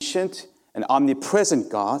omniscient and omnipresent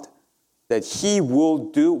God, that he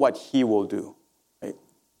will do what he will do. Right?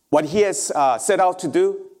 What he has set out to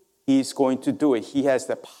do, he's going to do it. He has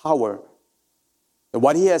the power. And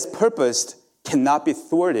what he has purposed cannot be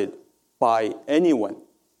thwarted by anyone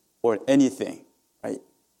or anything. Right?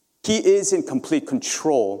 He is in complete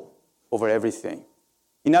control over everything.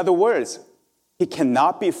 In other words, he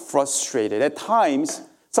cannot be frustrated. At times,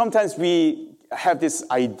 sometimes we have this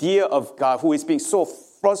idea of God who is being so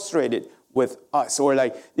frustrated with us, or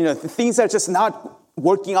things are just not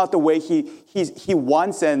working out the way he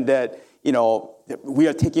wants, and that, we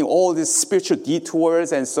are taking all these spiritual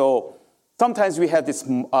detours. And so sometimes we have this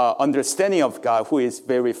understanding of God who is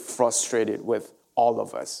very frustrated with all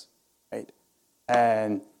of us, right?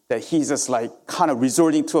 And that he's just kind of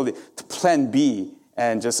resorting to plan B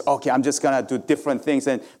and just, okay, I'm just going to do different things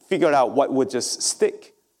and figure out what would just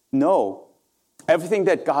stick. No. Everything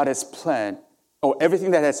that God has planned, or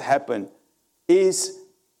everything that has happened, is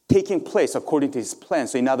taking place according to his plan.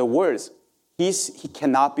 So in other words, he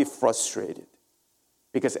cannot be frustrated,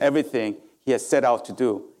 because everything he has set out to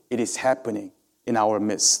do, it is happening in our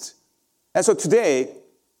midst. And so today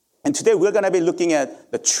we're going to be looking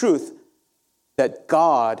at the truth that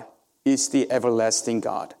God is the everlasting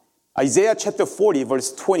God. Isaiah chapter 40,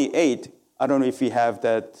 verse 28. I don't know if you have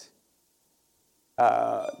that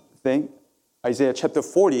thing. Isaiah chapter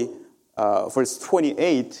 40, verse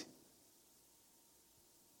 28.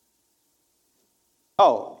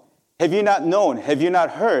 Oh, have you not known? Have you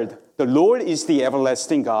not heard? The Lord is the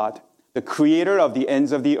everlasting God, the creator of the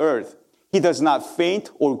ends of the earth. He does not faint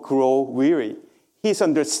or grow weary. His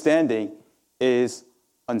understanding is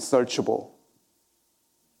unsearchable.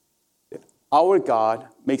 Our God,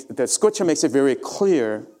 the scripture makes it very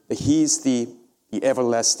clear that he is the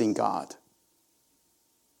everlasting God.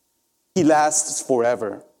 He lasts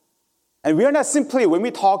forever. And we are not simply, when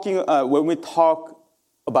we talk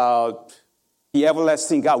about the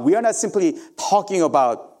everlasting God, we are not simply talking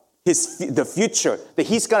about the future, that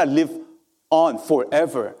he's going to live on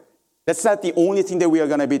forever. That's not the only thing that we are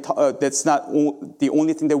going to be, that's not the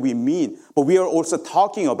only thing that we mean. But we are also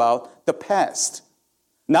talking about the past.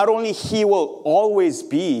 Not only he will always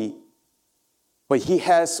be, but he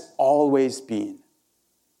has always been.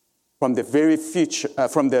 From the very future,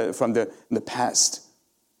 from the past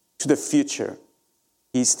to the future,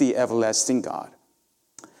 he's the everlasting God.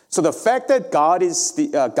 So the fact that God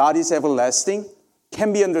is everlasting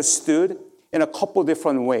can be understood in a couple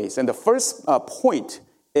different ways. And the first point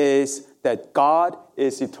is that God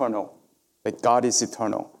is eternal. That God is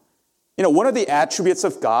eternal. One of the attributes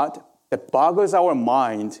of God that boggles our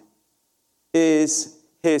mind is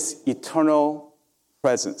his eternal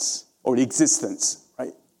presence or existence,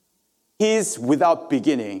 right? He is without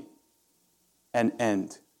beginning and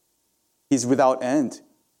end. He's without end.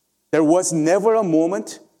 There was never a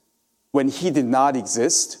moment when he did not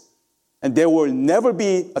exist, and there will never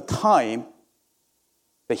be a time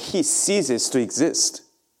that he ceases to exist.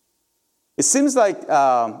 It seems like,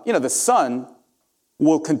 the sun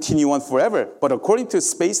will continue on forever, but according to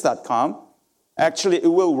space.com, actually it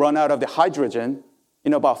will run out of the hydrogen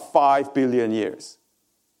in about 5 billion years,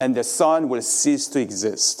 and the sun will cease to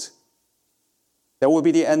exist. That will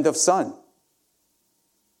be the end of sun.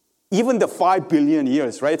 Even the 5 billion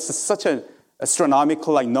years, right? It's such an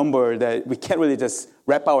astronomical number that we can't really just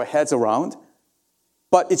wrap our heads around.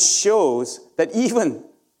 But it shows that even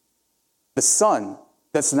the sun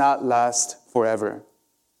does not last forever.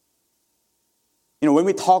 When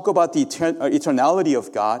we talk about the eternality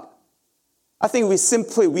of God, I think we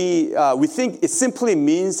think it simply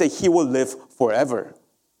means that he will live forever.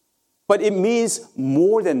 But it means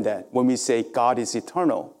more than that when we say God is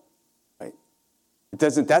eternal. Right?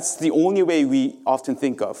 That's the only way we often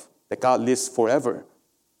think of that God lives forever.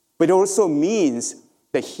 But it also means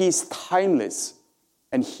that he's timeless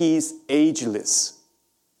and he's ageless,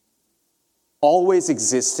 always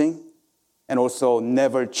existing and also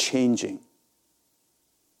never changing.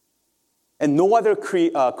 And no other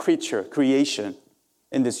creation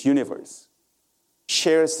in this universe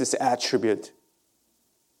shares this attribute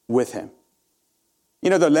with him.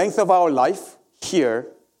 The length of our life here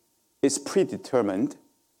is predetermined.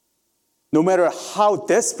 No matter how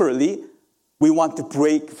desperately we want to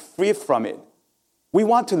break free from it, we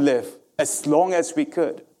want to live as long as we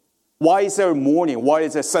could. Why is there mourning? Why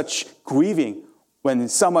is there such grieving when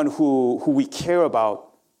someone who we care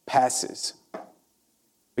about passes?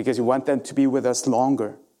 Because we want them to be with us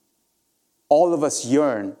longer. All of us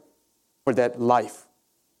yearn for that life,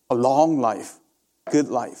 a long life, good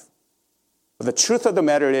life. But the truth of the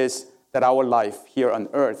matter is that our life here on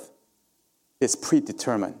earth is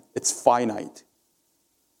predetermined. It's finite.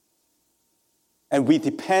 and we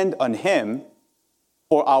depend on him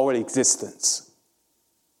for our existence,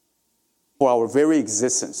 for our very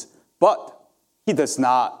existence. But he does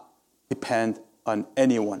not depend on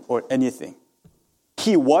anyone or anything.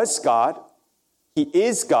 He was God, he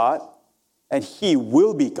is God, and he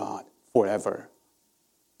will be God forever.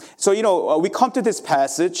 So, we come to this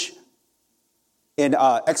passage in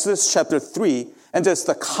Exodus chapter 3, and just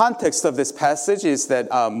the context of this passage is that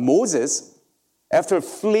Moses, after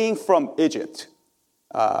fleeing from Egypt,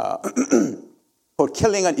 for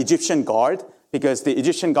killing an Egyptian guard, because the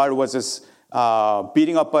Egyptian guard was just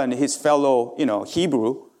beating up on his fellow,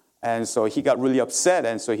 Hebrew, and so he got really upset,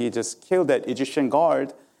 and so he just killed that Egyptian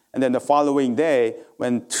guard. And then the following day,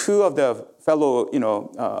 when two of the fellow,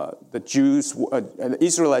 the Jews, the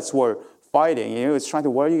Israelites were fighting, he was trying to,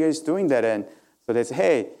 why are you guys doing that? And so they said,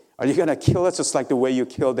 hey, are you going to kill us just like the way you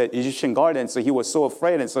killed that Egyptian guard? And so he was so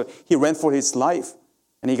afraid, and so he ran for his life,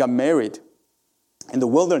 and he got married in the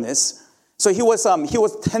wilderness. So he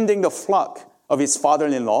was tending the flock of his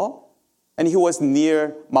father-in-law, and he was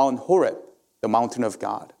near Mount Horeb, the mountain of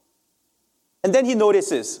God. And then he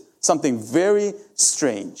notices something very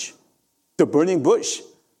strange, the burning bush,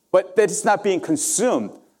 but that is not being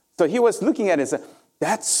consumed. So he was looking at it and said,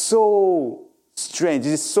 that's so strange,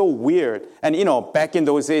 it's so weird. And back in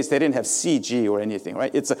those days, they didn't have CG or anything,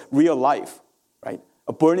 right? It's a real life, right?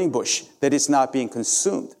 A burning bush that is not being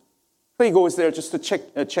consumed. So he goes there just to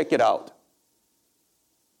check it out.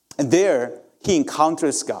 And there, he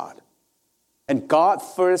encounters God. And God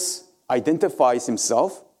first identifies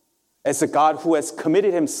himself as a God who has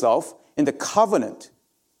committed himself in the covenant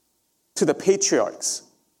to the patriarchs.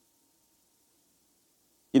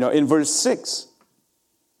 In verse 6,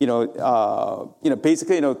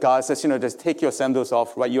 basically, God says, just take your sandals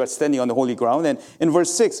off, right? You are standing on the holy ground. And in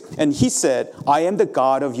verse 6, and he said, I am the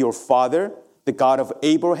God of your father, the God of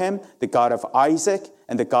Abraham, the God of Isaac,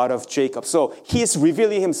 and the God of Jacob. So he is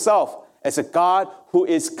revealing himself as a God who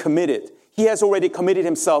is committed. He has already committed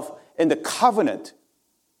himself in the covenant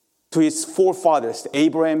to his forefathers,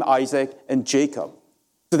 Abraham, Isaac, and Jacob.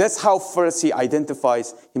 So that's how first he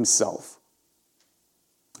identifies himself.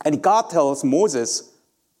 And God tells Moses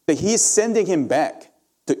that he is sending him back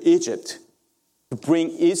to Egypt to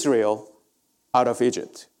bring Israel out of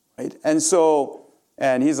Egypt, right?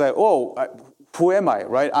 And he's like, who am I,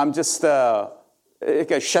 right? I'm just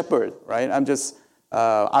like a shepherd, right?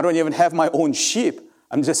 I don't even have my own sheep.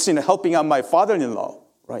 I'm just, helping out my father-in-law,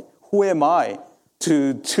 right? Who am I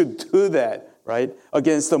to do that, right?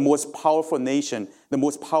 Against the most powerful nation, the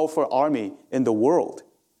most powerful army in the world.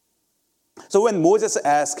 So when Moses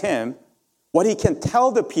asked him what he can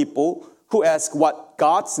tell the people who ask what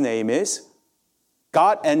God's name is,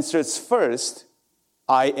 God answers first,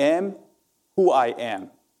 I am who I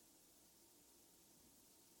am.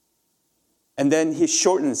 And then he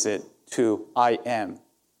shortens it to I am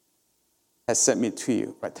has sent me to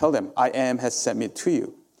you. Right? Tell them, I am has sent me to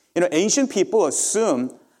you. Ancient people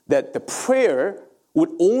assumed that the prayer would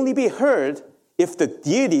only be heard if the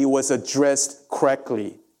deity was addressed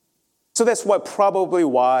correctly. So that's probably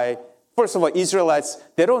why, first of all, Israelites,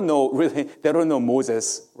 they don't know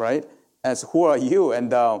Moses, right? As who are you?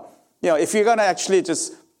 And, if you're going to actually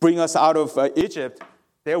just bring us out of Egypt,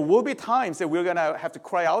 there will be times that we're going to have to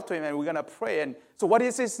cry out to him and we're going to pray. And so what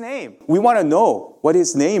is his name? We want to know what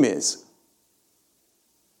his name is.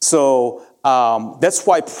 So that's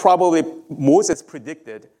why probably Moses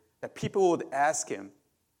predicted that people would ask him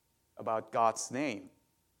about God's name.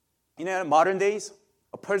 In modern days,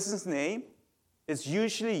 a person's name is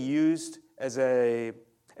usually used as an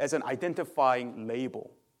identifying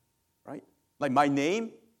label, right? Like my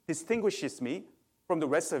name distinguishes me from the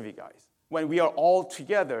rest of you guys. When we are all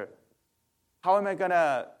together, how am I going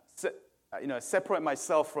to separate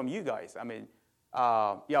myself from you guys? I mean,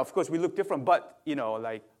 of course we look different, but,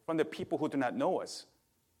 like from the people who do not know us.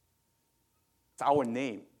 It's our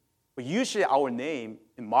name. But usually our name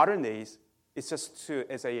in modern days is just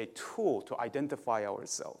as a tool to identify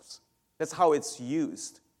ourselves. That's how it's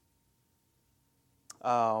used.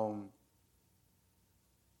 And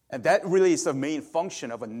that really is the main function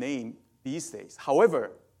of a name these days.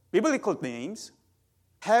 However, biblical names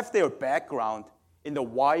have their background in the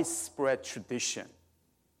widespread tradition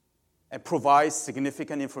and provide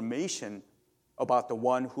significant information about the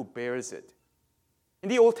one who bears it. In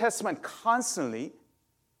the Old Testament, constantly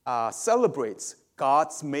celebrates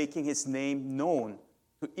God's making his name known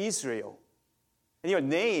to Israel. And your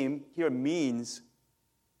name here means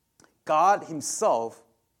God himself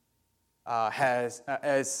as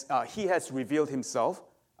he has revealed himself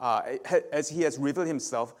by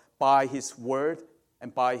his word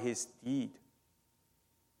and by his deed.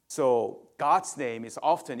 So God's name is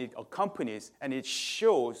often, it accompanies and it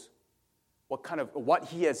shows what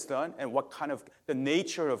he has done and what kind of the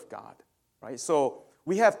nature of God, right? So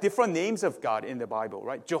we have different names of God in the Bible,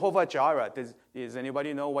 right? Jehovah Jireh. Does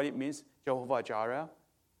anybody know what it means? Jehovah Jireh.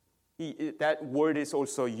 That word is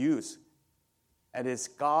also used, and it's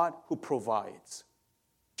God who provides.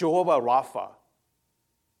 Jehovah Rapha.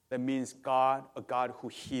 That means a God who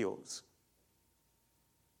heals,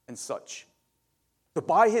 and such. So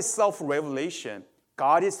by his self-revelation,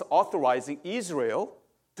 God is authorizing Israel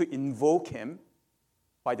to invoke him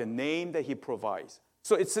by the name that he provides.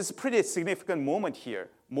 So it's a pretty significant moment here.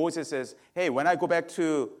 Moses says, hey, when I go back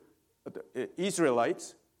to the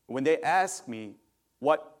Israelites, when they ask me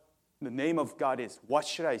what the name of God is, what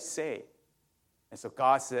should I say? And so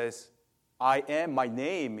God says, I am, my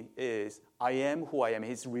name is, I am who I am.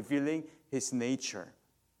 He's revealing his nature.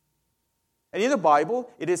 And in the Bible,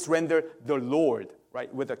 it is rendered the Lord,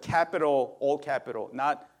 right, with a capital, all capital,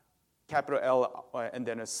 not capital L and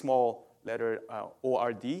then a small letter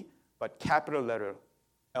O-R-D, but capital letter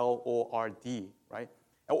L-O-R-D, right?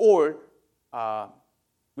 Or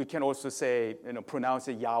we can also say, pronounce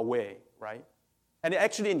it Yahweh, right? And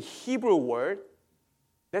actually in Hebrew word,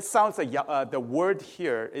 that sounds like the word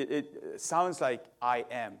here, it sounds like I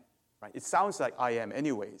am, right? It sounds like I am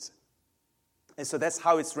anyways. And so that's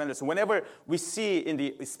how it's rendered. So whenever we see,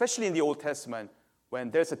 especially in the Old Testament, when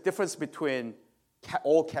there's a difference between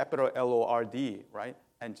all capital L-O-R-D, right?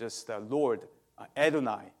 And just Lord,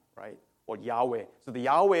 Adonai, right? Or Yahweh. So the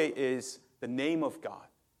Yahweh is the name of God,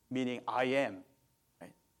 meaning I am,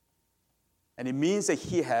 right? And it means that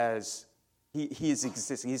he is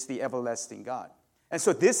existing. He's the everlasting God. And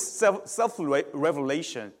so this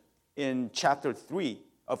self-revelation in chapter 3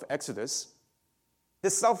 of Exodus,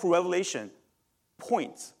 this self-revelation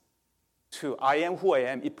points to I am who I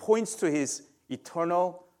am. It points to his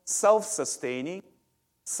eternal, self-sustaining,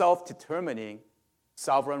 self-determining,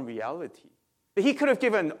 sovereign reality. He could have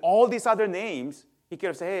given all these other names. He could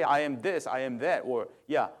have said, hey, I am this, I am that, or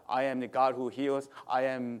yeah, I am the God who heals, I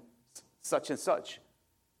am such and such.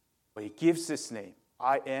 But he gives this name,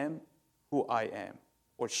 I am who I am,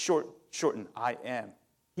 or shorten, I am.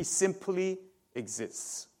 He simply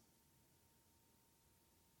exists.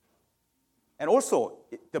 And also,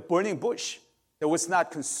 the burning bush that was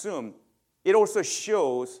not consumed, it also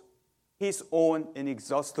shows his own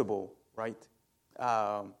inexhaustible, right,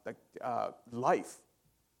 life.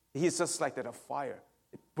 He's just like that, a fire.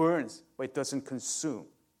 It burns, but it doesn't consume.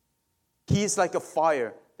 He's like a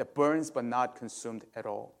fire that burns but not consumed at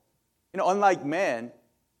all. Unlike man,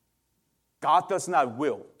 God does not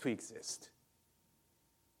will to exist.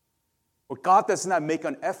 Or God does not make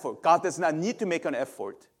an effort. God does not need to make an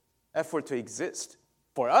effort to exist.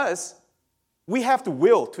 For us, we have to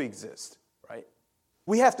will to exist, right?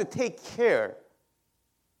 We have to take care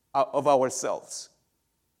of ourselves.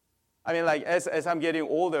 I mean, like, as I'm getting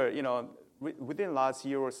older, within last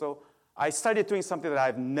year or so, I started doing something that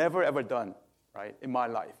I've never, ever done, right, in my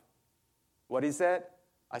life. What is that?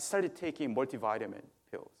 I started taking multivitamin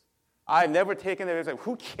pills. I've never taken it. It's like,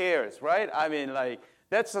 who cares, right? I mean, like,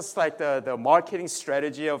 that's just like the marketing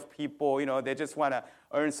strategy of people. They just want to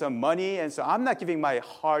earn some money. And so I'm not giving my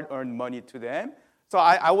hard-earned money to them. So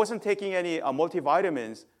I wasn't taking any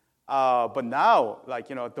multivitamins. But now, like,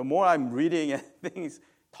 the more I'm reading and things,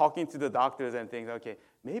 talking to the doctors and things, okay,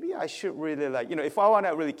 maybe I should really, like, if I want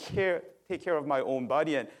to really take care of my own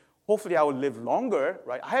body and hopefully I will live longer,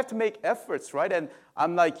 right? I have to make efforts, right? And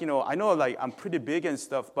I'm like, I know, like, I'm pretty big and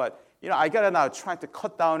stuff, but, I got to now try to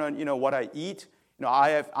cut down on, what I eat.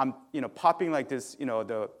 I'm popping like this,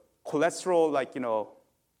 the cholesterol, like,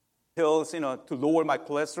 pills, to lower my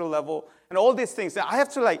cholesterol level and all these things. I have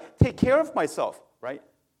to, like, take care of myself, right?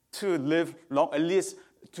 To live long, at least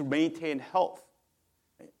to maintain health.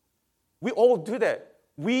 We all do that.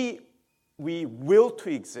 We will to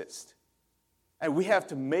exist. And we have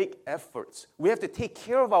to make efforts. We have to take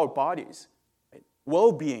care of our bodies, right?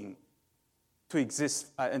 Well-being to exist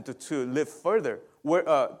and to live further,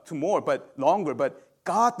 to more, but longer. But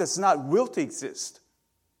God does not will to exist.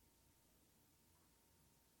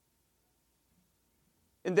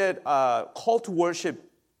 In that call to worship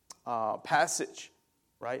passage,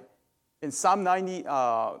 right? In Psalm 90,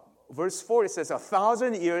 verse 4, it says,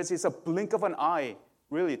 1,000 years is a blink of an eye,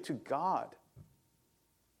 really, to God.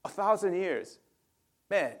 1,000 years.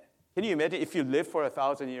 Man, can you imagine if you live for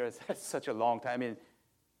 1,000 years? That's such a long time. I mean,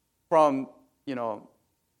 from,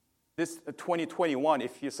 this 2021,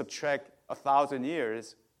 if you subtract 1,000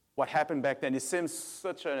 years, what happened back then, it seems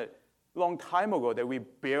such a long time ago that we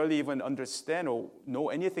barely even understand or know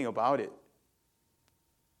anything about it.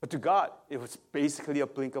 But to God, it was basically a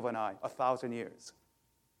blink of an eye, 1,000 years.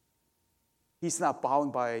 He's not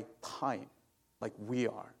bound by time like we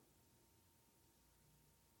are.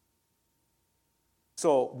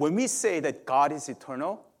 So when we say that God is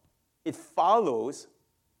eternal, it follows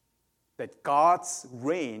that God's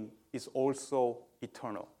reign is also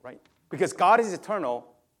eternal, right? Because God is eternal,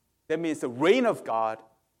 that means the reign of God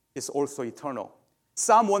is also eternal.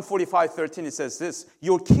 Psalm 145:13, it says this,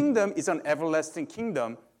 your kingdom is an everlasting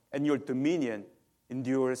kingdom, and your dominion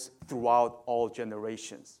endures throughout all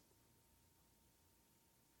generations.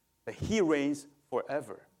 That he reigns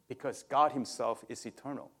forever because God himself is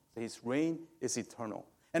eternal. So his reign is eternal.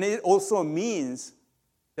 And it also means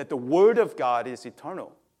that the word of God is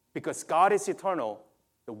eternal. Because God is eternal,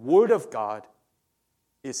 the word of God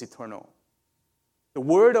is eternal. The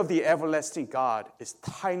word of the everlasting God is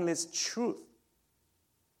timeless truth.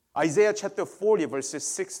 Isaiah chapter 40, verses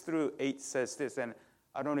 6 through 8 says this, and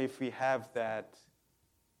I don't know if we have that.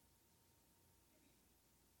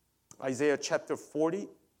 Isaiah chapter 40,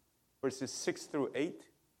 verses 6 through 8.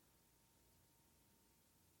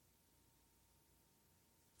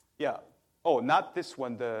 Yeah. Oh, not this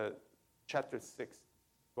one, the chapter 6.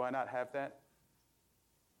 Do I not have that?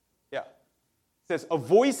 Yeah. It says, a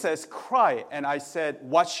voice says, cry. And I said,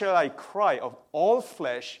 what shall I cry? Of all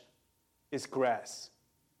flesh is grass,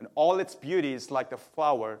 and all its beauty is like the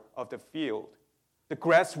flower of the field. The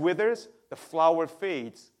grass withers, the flower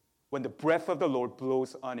fades, when the breath of the Lord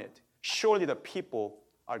blows on it. Surely the people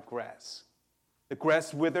are grass. The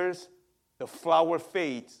grass withers, the flower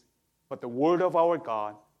fades, but the word of our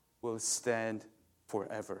God will stand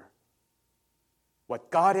forever. What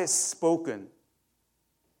God has spoken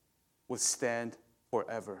will stand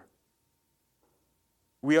forever.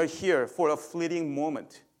 We are here for a fleeting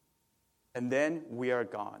moment, and then we are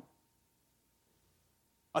gone.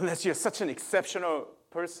 Unless you're such an exceptional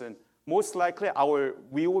person, most likely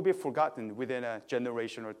we will be forgotten within a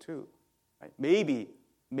generation or two. Right?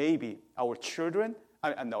 Maybe our children,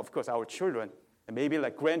 and of course our children, and maybe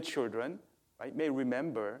like grandchildren, right, may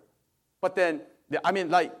remember. But then,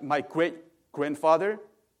 like my great-grandfather,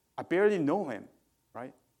 I barely know him,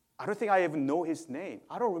 right? I don't think I even know his name.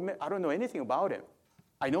 I don't know anything about him.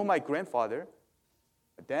 I know my grandfather,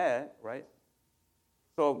 my dad, right?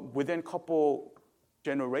 So within a couple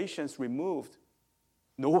generations removed,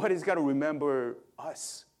 nobody's going to remember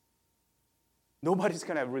us. Nobody's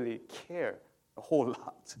going to really care a whole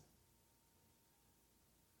lot.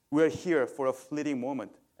 We're here for a fleeting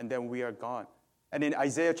moment, and then we are gone. And in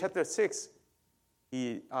Isaiah chapter 6,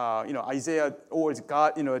 Isaiah or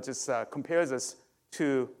God, just compares us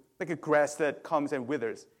to like a grass that comes and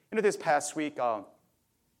withers. This past week,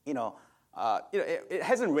 it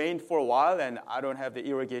hasn't rained for a while, and I don't have the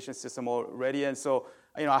irrigation system already, and so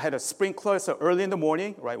I had a sprinkler. So early in the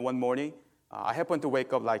morning, right, one morning, I happened to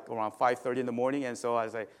wake up like around 5:30 in the morning, and so I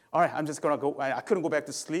was like, all right, I'm just gonna go. I couldn't go back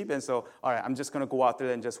to sleep, and so all right, I'm just gonna go out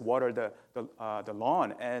there and just water the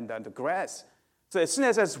lawn and the grass. So as soon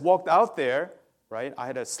as I walked out there, right, I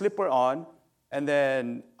had a slipper on, and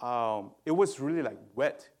then it was really like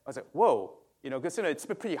wet. I was like, whoa, because it's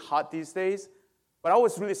been pretty hot these days. But I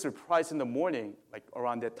was really surprised in the morning, like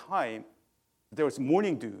around that time, there was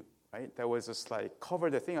morning dew, right? That was just like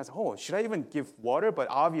covered the thing. I was like, oh, should I even give water? But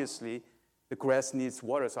obviously, the grass needs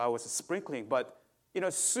water, so I was sprinkling. But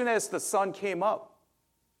as soon as the sun came up,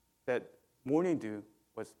 that morning dew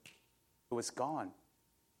was gone.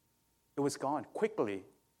 It was gone quickly.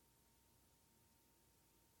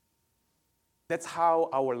 That's how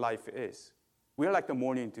our life is. We are like the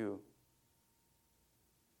morning dew.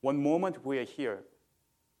 One moment we are here.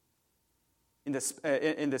 In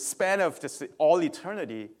the span of just all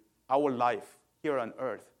eternity, our life here on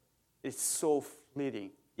earth is so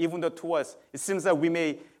fleeting. Even though to us, it seems that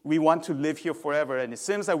we want to live here forever, and it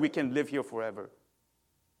seems that we can live here forever.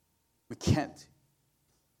 We can't.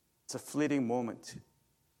 It's a fleeting moment.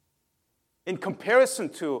 In comparison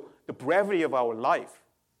to the brevity of our life,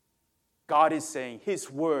 God is saying His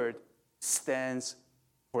word stands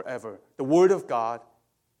forever. The word of God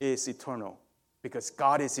is eternal because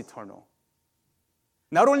God is eternal.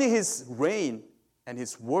 Not only His reign and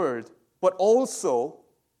His word, but also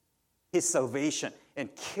His salvation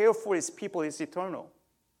and care for His people is eternal.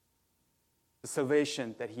 The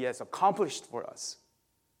salvation that He has accomplished for us,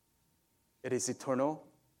 it is eternal,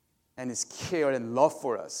 and His care and love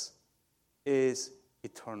for us is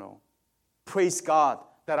eternal. Praise God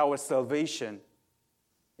that our salvation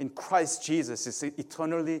in Christ Jesus is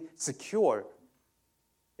eternally secure.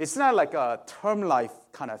 It's not like a term life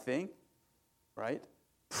kind of thing, right?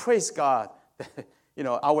 Praise God that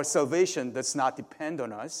our salvation does not depend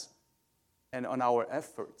on us. and on our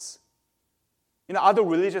efforts. Other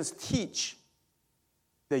religions teach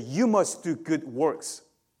that you must do good works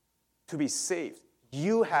to be saved.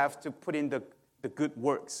 You have to put in the good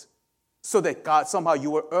works so that God, somehow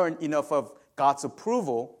you will earn enough of God's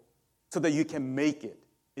approval so that you can make it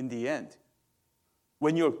in the end.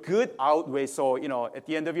 When your good outweighs, so, at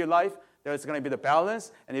the end of your life, there's going to be the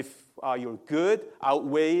balance. And if your good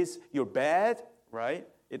outweighs your bad, right?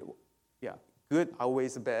 Good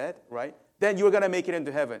outweighs the bad, right? Then you're going to make it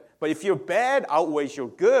into heaven. But if your bad outweighs your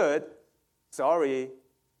good, sorry,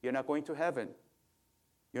 you're not going to heaven.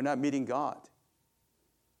 You're not meeting God.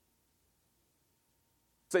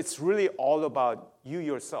 So it's really all about you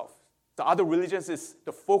yourself. The other religions,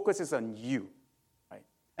 the focus is on you. Right?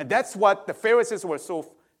 And that's what the Pharisees were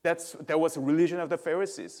that was a religion of the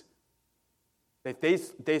Pharisees. That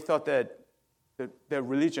they thought that the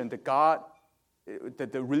religion,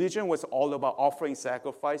 the religion was all about offering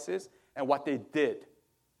sacrifices and what they did.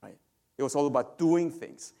 Right? It was all about doing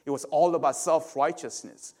things. It was all about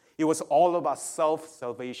self-righteousness. It was all about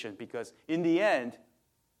self-salvation because in the end,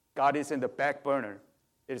 God is in the back burner.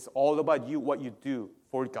 It is all about you, what you do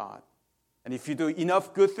for God. And if you do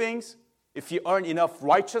enough good things, if you earn enough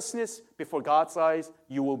righteousness before God's eyes,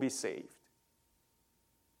 you will be saved.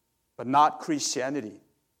 But not Christianity.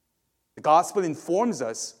 The gospel informs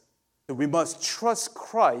us that we must trust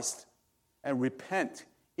Christ and repent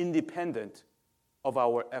independent of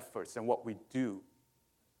our efforts and what we do.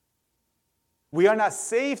 We are not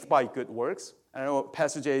saved by good works. I know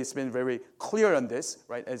Pastor Jay has been very clear on this,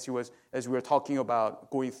 right, as we were talking about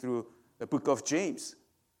going through the book of James.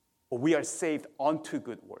 But we are saved unto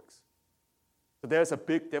good works. So there's a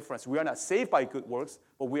big difference. We are not saved by good works,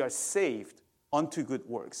 but we are saved unto good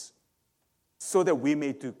works so that we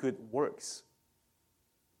may do good works.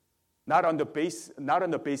 Not on the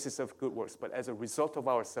basis of good works, but as a result of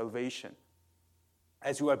our salvation.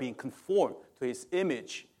 As we are being conformed to His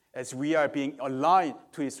image, as we are being aligned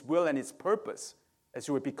to His will and His purpose, as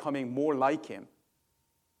we are becoming more like Him.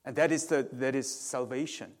 And that is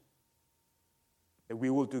salvation. That we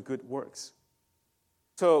will do good works.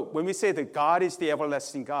 So when we say that God is the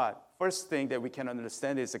everlasting God, first thing that we can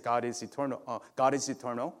understand is that God is eternal. God is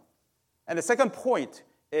eternal. And the second point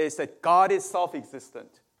is that God is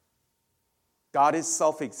self-existent. God is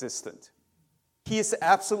self-existent. He is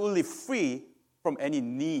absolutely free from any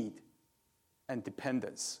need and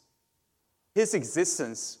dependence. His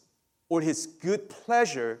existence or His good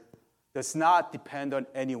pleasure does not depend on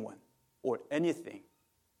anyone or anything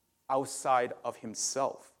outside of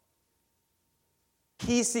Himself.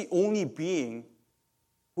 He's the only being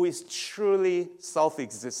who is truly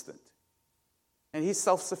self-existent. And He's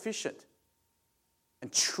self-sufficient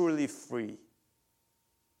and truly free.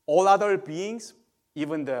 All other beings,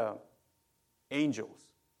 even the angels,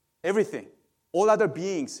 everything, all other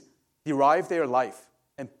beings derive their life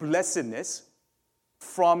and blessedness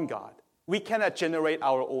from God. We cannot generate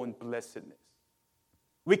our own blessedness.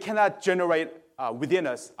 We cannot generate within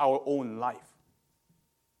us our own life.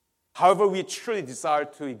 However, we truly desire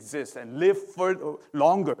to exist and live for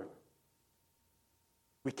longer,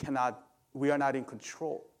 we are not in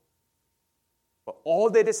control. But all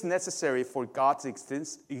that is necessary for God's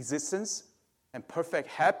existence and perfect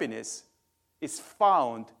happiness is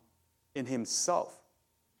found in Himself.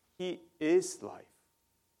 He is life.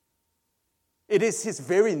 It is His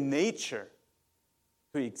very nature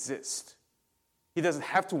to exist. He doesn't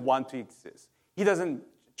have to want to exist. He doesn't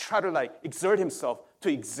try to exert Himself to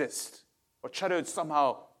exist or try to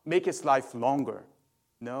somehow make His life longer.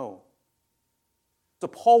 No. So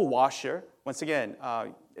Paul Washer, once again,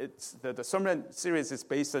 it's the sermon series is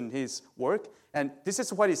based on his work, and this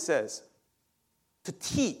is what he says. To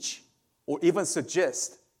teach or even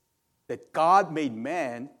suggest that God made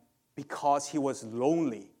man because he was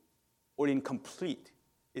lonely or incomplete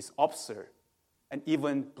is absurd and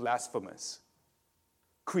even blasphemous.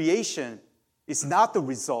 Creation is not the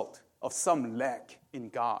result of some lack in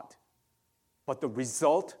God, but the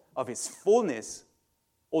result of His fullness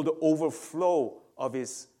or the overflow of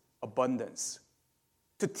His abundance.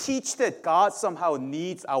 To teach that God somehow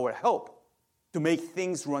needs our help to make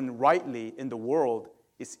things run rightly in the world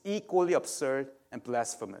is equally absurd and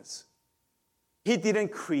blasphemous. He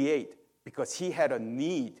didn't create because He had a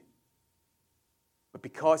need, but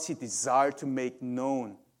because He desired to make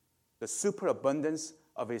known the superabundance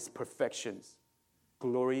of His perfections,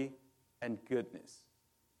 glory, and goodness.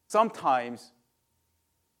 Sometimes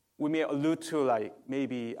we may allude to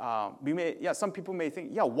some people may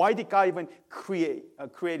think, why did God even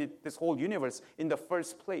created this whole universe in the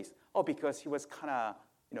first place? Oh, because He was kind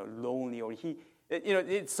of lonely, or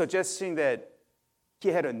it's suggesting that He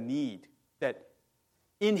had a need that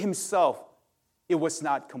in himself, it was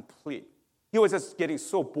not complete. He was just getting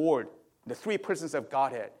so bored. The three persons of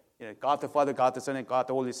Godhead, God the Father, God the Son, and God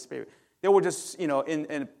the Holy Spirit. They were just,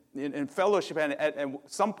 in fellowship, and at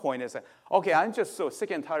some point, it's like, okay, I'm just so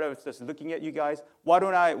sick and tired of just looking at you guys. Why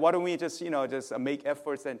don't we just, just make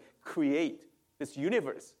efforts and create this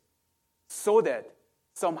universe so that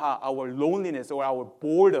somehow our loneliness or our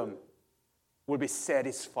boredom will be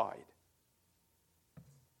satisfied.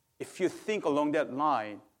 If you think along that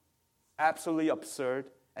line, absolutely absurd,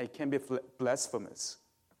 and it can be blasphemous.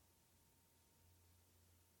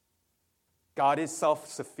 God is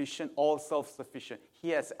self-sufficient, all self-sufficient. He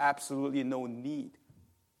has absolutely no need.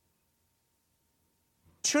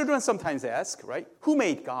 Children sometimes ask, right, who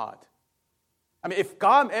made God? I mean, if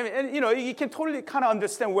God, and you can totally kind of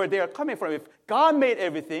understand where they are coming from. If God made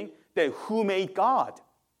everything, then who made God?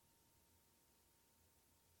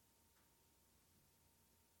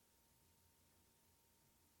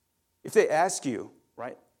 If they ask you,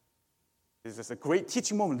 right, this is a great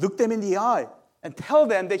teaching moment, look them in the eye and tell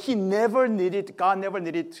them that God never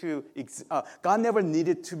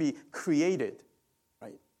needed to be created,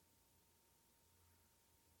 right?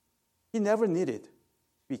 He never needed to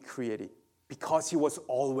be created because he was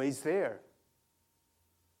always there.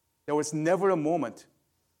 There was never a moment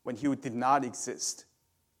when he did not exist.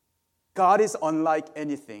 God is unlike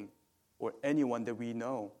anything or anyone that we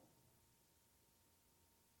know.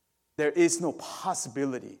 There is no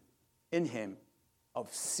possibility in him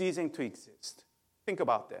of ceasing to exist. Think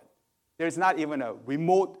about that. There's not even a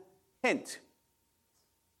remote hint,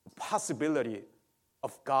 possibility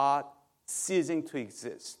of God ceasing to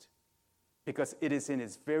exist because it is in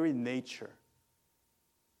his very nature.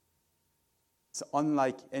 It's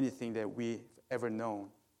unlike anything that we've ever known.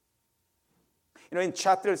 In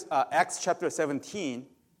Acts chapter 17,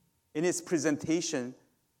 in his presentation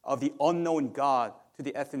of the unknown God to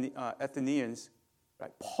the Athenians,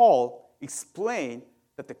 right, Paul explained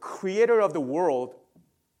that the creator of the world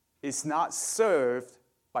is not served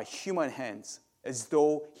by human hands as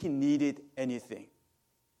though he needed anything,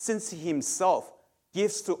 since he himself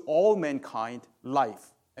gives to all mankind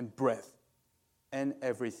life and breath and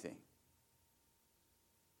everything.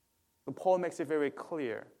 So Paul makes it very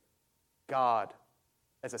clear, God,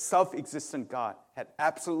 as a self-existent God, had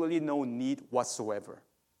absolutely no need whatsoever.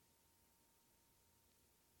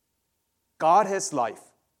 God has life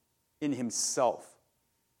in himself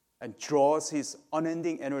and draws his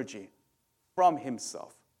unending energy from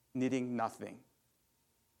himself, needing nothing.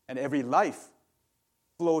 And every life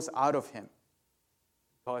flows out of him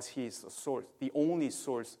because he is the source, the only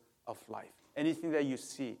source of life. Anything that you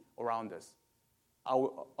see around us,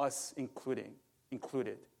 us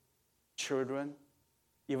included, children,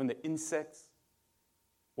 even the insects,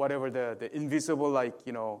 whatever the invisible,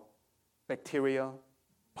 bacteria,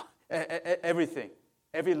 everything,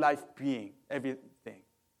 every life being, everything,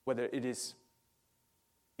 whether it is,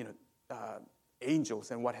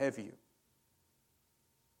 angels and what have you,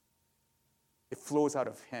 it flows out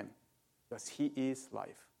of him because he is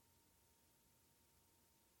life.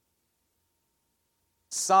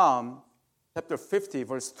 Psalm chapter 50,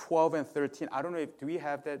 verse 12 and 13. I don't know do we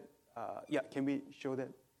have that? Can we show that?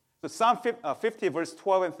 So Psalm 50, verse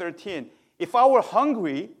 12 and 13. If I were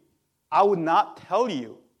hungry, I would not tell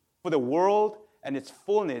you, for the world and its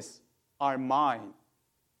fullness are mine.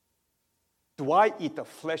 Do I eat the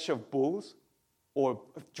flesh of bulls or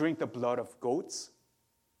drink the blood of goats?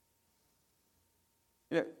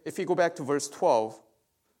 If you go back to verse 12,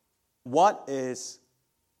 what is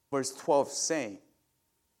verse 12 saying?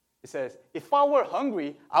 It says, if I were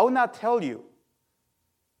hungry, I would not tell you.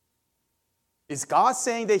 Is God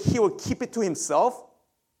saying that he will keep it to himself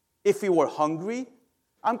if he were hungry?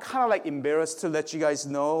 I'm kind of embarrassed to let you guys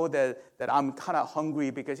know that I'm kind of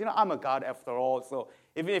hungry because, I'm a God after all. So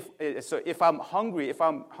if I'm hungry,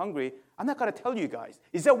 I'm not going to tell you guys.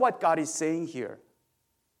 Is that what God is saying here?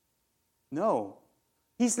 No.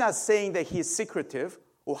 He's not saying that he's secretive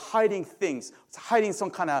or hiding things, hiding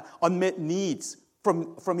some kind of unmet needs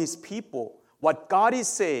from his people. What God is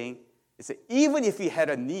saying is that even if he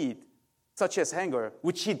had a need, such as hunger,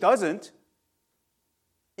 which he doesn't,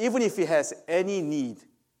 even if he has any need,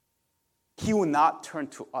 he will not turn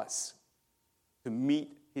to us to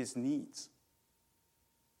meet his needs.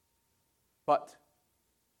 But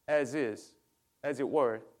as it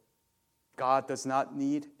were, God does not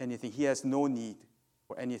need anything. He has no need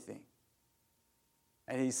for anything.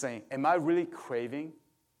 And he's saying, am I really craving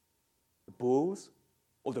the bulls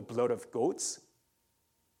or the blood of goats?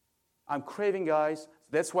 I'm craving, guys.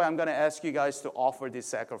 That's why I'm going to ask you guys to offer these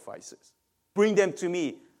sacrifices. Bring them to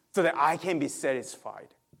me so that I can be satisfied.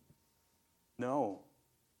 No.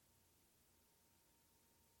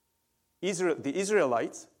 The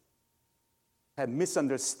Israelites had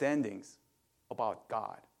misunderstandings about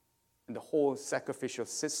God and the whole sacrificial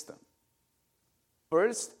system.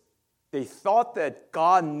 First, they thought that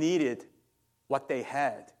God needed what they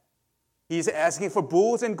had. He's asking for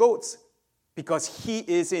bulls and goats because he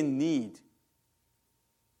is in need.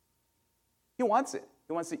 He wants it.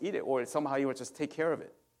 He wants to eat it, or somehow he will just take care of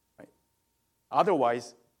it. Right?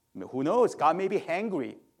 Otherwise, who knows? God may be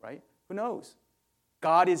hangry, right? Who knows?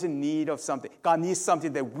 God is in need of something. God needs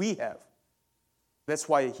something that we have. That's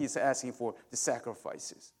why he's asking for the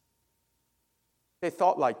sacrifices. They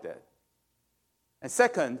thought like that. And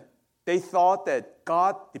second, they thought that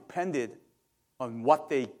God depended on what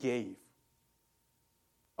they gave.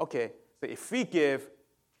 Okay, so if we give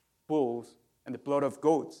bulls and the blood of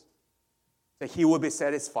goats, that he will be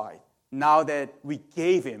satisfied now that we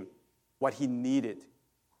gave him what he needed.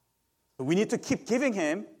 But we need to keep giving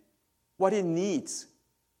him what he needs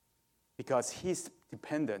because he's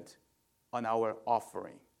dependent on our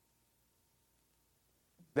offering.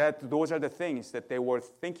 Those are the things that they were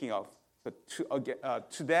thinking of. So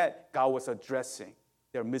to that, God was addressing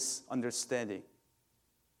their misunderstanding.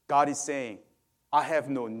 God is saying, I have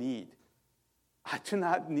no need. I do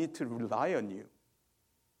not need to rely on you.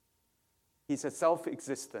 He's a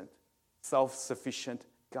self-existent, self-sufficient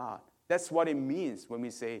God. That's what it means when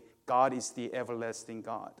we say God is the everlasting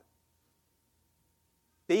God.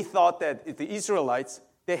 They thought that the Israelites,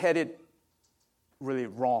 they had it really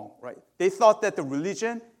wrong, right? They thought that the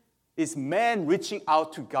religion is man reaching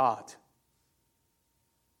out to God.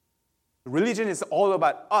 Religion is all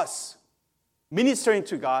about us ministering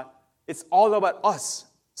to God. It's all about us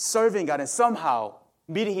serving God and somehow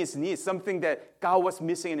meeting his needs, something that God was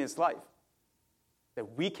missing in his life,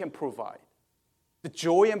 that we can provide. The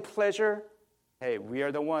joy and pleasure, hey, we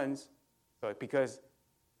are the ones. So because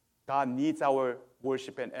God needs our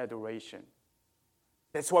worship and adoration.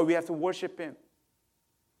 That's why we have to worship him.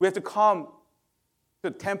 We have to come to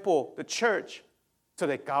the temple, the church, so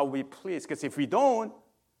that God will be pleased. Because if we don't,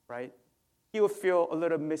 right, he will feel a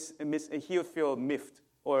little he will feel miffed,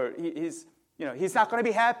 or he's not going to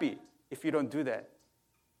be happy if you don't do that.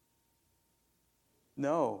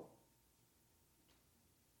 No.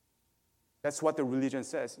 That's what the religion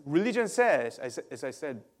says. Religion says, as I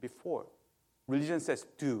said before, religion says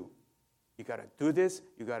do. You got to do this,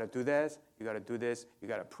 you got to do this, you got to do this, you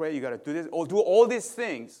got to pray, you got to do this, or do all these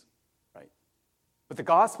things, right? But the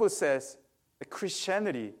gospel says that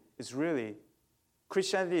Christianity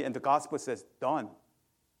and the gospel says done.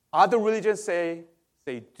 Other religions say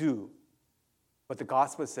do, but the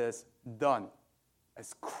gospel says done.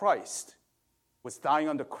 As Christ was dying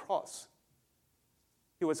on the cross,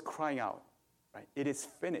 he was crying out, right? It is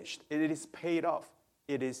finished. It is paid off.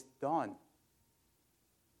 It is done.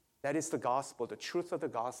 That is the gospel, the truth of the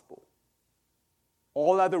gospel.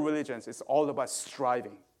 All other religions, it's all about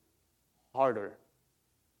striving harder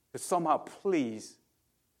to somehow please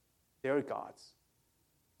their gods.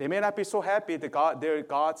 They may not be so happy. Their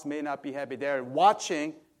gods may not be happy. They're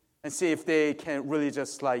watching and see if they can really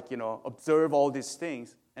just observe all these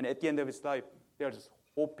things. And at the end of his life, they're just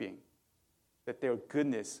hoping that their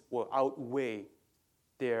goodness will outweigh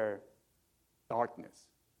their darkness,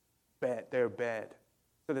 their bad,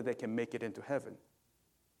 so that they can make it into heaven.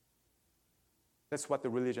 That's what the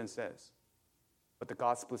religion says. But the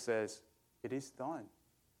gospel says, it is done.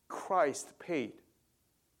 Christ paid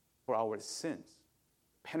for our sins,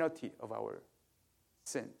 penalty of our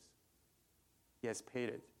sins. He has paid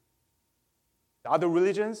it. The other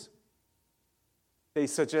religions, they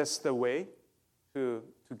suggest the way to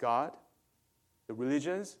God. The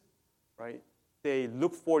religions, right? They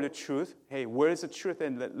look for the truth. Hey, where is the truth?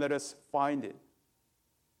 And let us find it.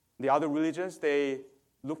 The other religions, they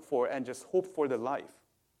look for and just hope for the life.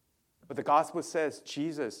 But the gospel says,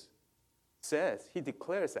 Jesus says, he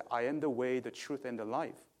declares that I am the way, the truth, and the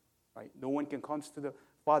life. Right? No one can come to the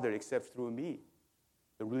Father except through me.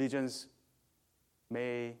 The religions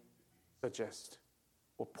may suggest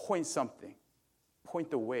or point something,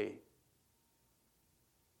 point the way.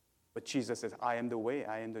 But Jesus says, I am the way,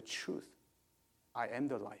 I am the truth, I am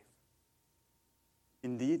the life.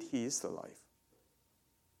 Indeed, he is the life.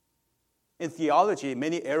 In theology,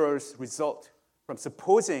 many errors result from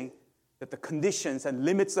supposing that the conditions and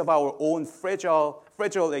limits of our own fragile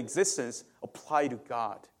existence apply to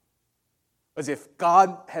God. As if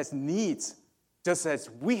God has needs just as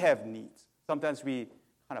we have needs. Sometimes we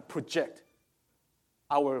kind of project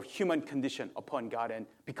our human condition upon God, and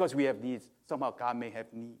because we have needs, somehow God may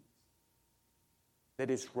have needs. That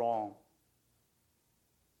is wrong.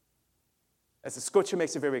 As the scripture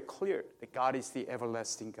makes it very clear that God is the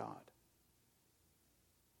everlasting God.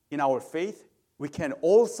 In our faith, we can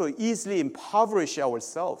also easily impoverish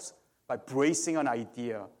ourselves by bracing an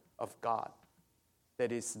idea of God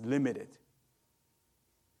that is limited,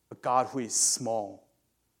 a God who is small.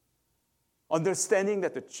 Understanding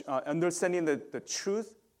that the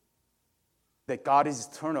truth that God is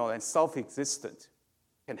eternal and self-existent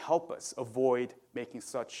can help us avoid making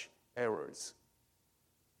such errors.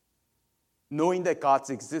 Knowing that God's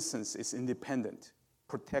existence is independent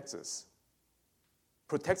protects us,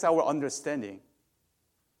 protects our understanding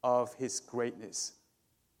of His greatness.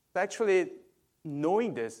 Actually,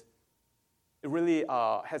 knowing this, it really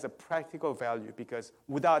has a practical value, because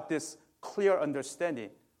without this clear understanding,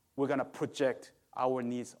 we're going to project our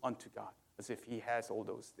needs onto God as if He has all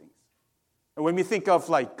those things. And when we think of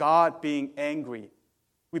like God being angry,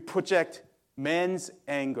 we project man's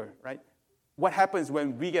anger, right? What happens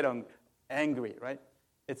when we get angry, right?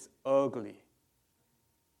 It's ugly.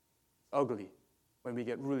 Ugly when we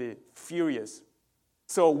get really furious.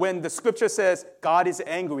 So when the scripture says God is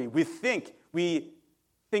angry, we think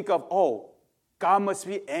of, oh, God must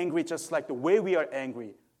be angry just like the way we are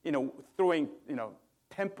angry, throwing,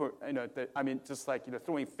 temper, just like,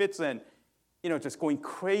 throwing fits and, just going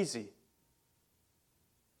crazy.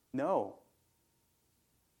 No.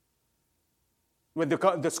 When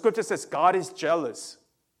the scripture says God is jealous,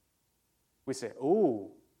 we say,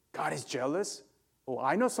 oh, God is jealous? Oh,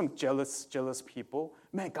 I know some jealous people.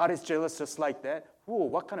 Man, God is jealous just like that. Oh,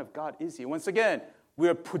 what kind of God is He? Once again, we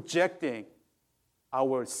are projecting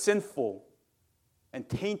our sinful and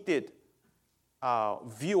tainted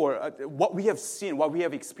view, or what we have seen, what we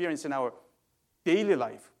have experienced in our daily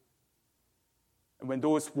life. And when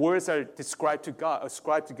those words are ascribed to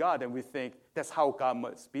God, then we think that's how God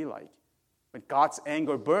must be like. When God's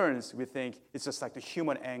anger burns, we think it's just like the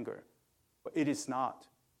human anger. But it is not,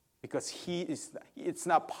 because it's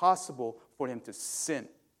not possible for Him to sin,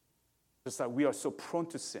 just like we are so prone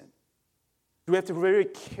to sin. We have to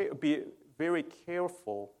be very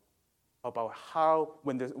careful about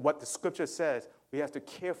what the Scripture says. We have to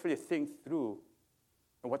carefully think through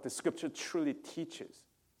what the Scripture truly teaches.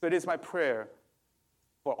 So it is my prayer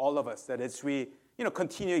for all of us that as we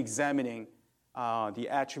continue examining the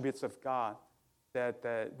attributes of God,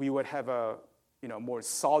 that we would have a more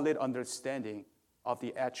solid understanding of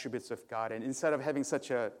the attributes of God. And instead of having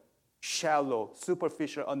such a shallow,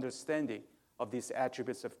 superficial understanding of these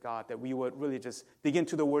attributes of God, that we would really just dig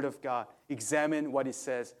into the Word of God, examine what it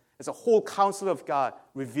says, as a whole counsel of God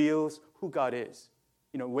reveals who God is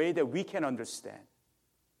in a way that we can understand,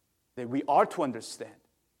 that we are to understand,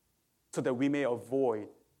 so that we may avoid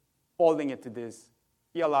falling into this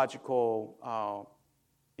theological,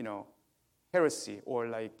 heresy,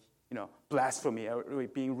 or blasphemy, or really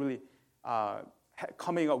being really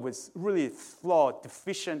coming up with really flawed,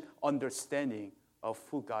 deficient understanding of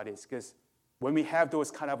who God is. Because when we have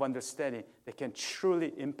those kind of understanding, they can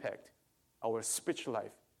truly impact our spiritual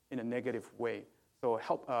life in a negative way. So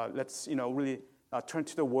let's really turn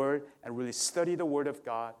to the Word and really study the Word of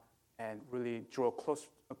God and really draw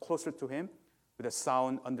closer to Him with a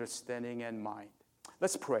sound understanding and mind.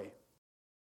 Let's pray.